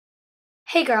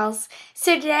Hey girls,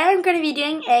 so today I'm going to be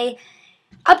doing a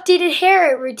updated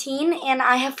hair routine, and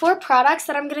I have 4 products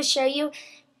that I'm going to show you.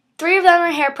 3 of them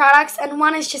are hair products and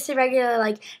 1 is just a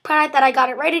regular product that I got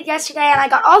it rated yesterday, and I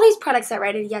got all these products that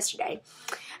rated yesterday.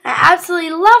 I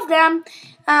absolutely love them.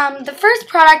 The first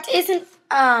product isn't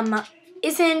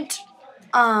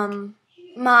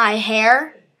my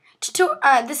hair.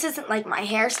 This isn't like my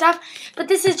hair stuff, but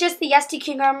this is just the Yesti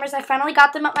cucumbers. I finally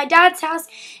got them at my dad's house.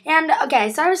 And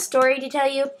okay, so I have a story to tell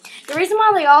you. The reason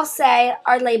why they all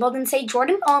are labeled and say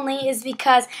Jordan only is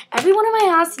because everyone in my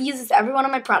house uses every one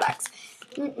of my products.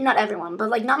 Not everyone,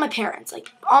 but not my parents.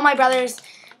 All my brothers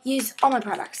use all my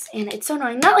products, and it's so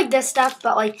annoying. Not like this stuff,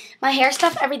 but my hair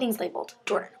stuff, everything's labeled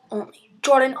Jordan only.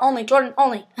 Jordan only, Jordan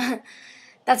only.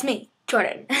 That's me,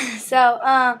 Jordan. So,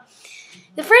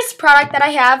 the first product that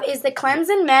I have is the Cleanse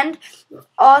and Mend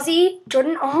Aussie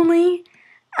Jordan Only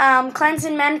Cleanse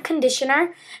and Mend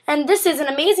Conditioner. And this is an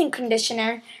amazing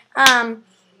conditioner.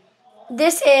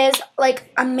 This is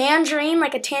like a mandarin,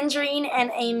 like a tangerine,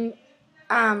 and a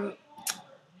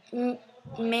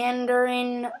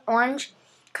mandarin orange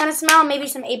kind of smell. Maybe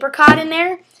some apricot in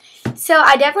there. So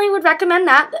I definitely would recommend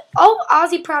that. All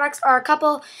Aussie products are a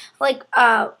couple,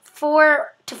 $4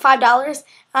 to $5.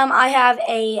 I have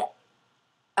a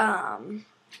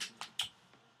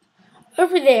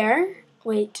over there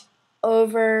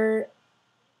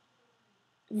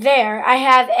I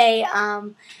have a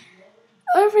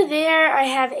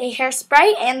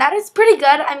hairspray, and that is pretty good.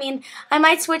 I mean, I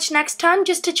might switch next time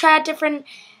just to try out different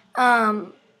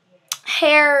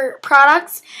hair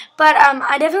products, but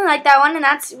I definitely like that one, and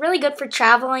that's really good for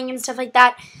traveling and stuff like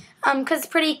that, because it's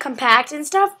pretty compact and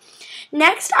stuff.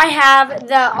 Next, I have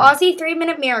the Aussie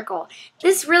 3-Minute Miracle.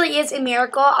 This really is a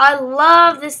miracle. I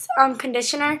love this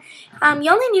conditioner.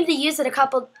 You only need to use it a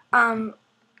couple,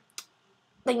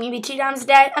 maybe 2 times a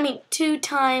day. 2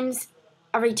 times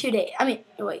every 2 days.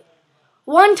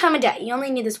 1 time a day. You only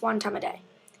need this 1 time a day.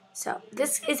 So,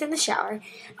 this is in the shower,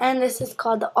 and this is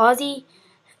called the Aussie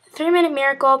 3-Minute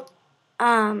Miracle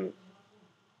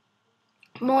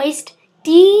Moist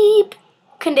Deep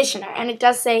Conditioner. And it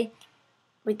does say,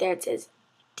 right there it says,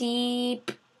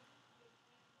 deep.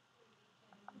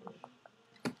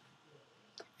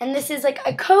 And this is like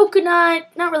a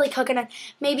coconut, not really coconut,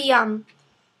 maybe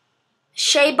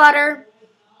shea butter,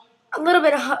 a little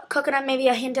bit of coconut, maybe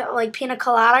a hint of pina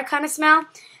colada kind of smell.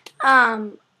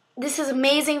 This is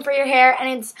amazing for your hair,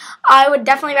 and I would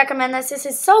definitely recommend this. This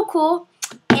is so cool,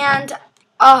 and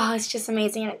oh, it's just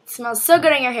amazing, and it smells so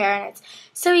good on your hair, and it's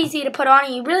so easy to put on,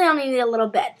 and you really only need a little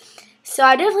bit. So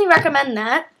I definitely recommend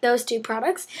those 2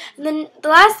 products. And then the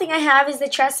last thing I have is the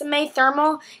TRESemme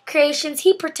Thermal Creations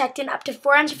Heat Protectant up to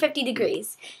 450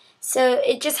 degrees. So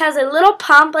it just has a little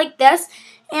pump like this,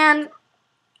 and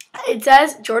it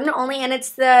says Jordan Only, and it's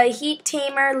the Heat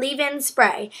Tamer Leave-In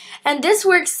Spray. And this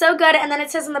works so good, and then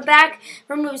it says on the back,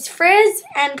 removes frizz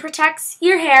and protects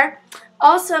your hair.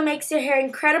 Also makes your hair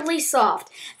incredibly soft,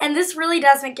 and this really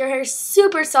does make your hair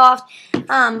super soft.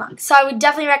 So I would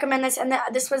definitely recommend this, and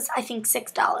this was, I think,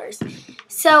 $6.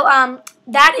 So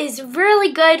that is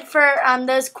really good for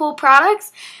those cool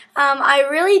products. I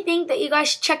really think that you guys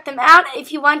should check them out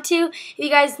if you want to. If you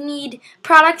guys need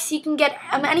products, you can get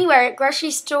them anywhere, at grocery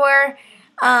store,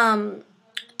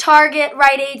 Target,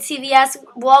 Rite Aid, CVS,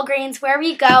 Walgreens, wherever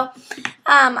you go,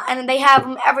 and they have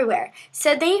them everywhere.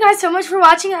 So thank you guys so much for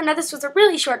watching. I know this was a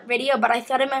really short video, but I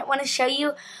thought I might want to show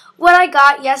you what I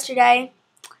got yesterday,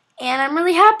 and I'm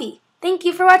really happy. Thank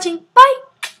you for watching. Bye!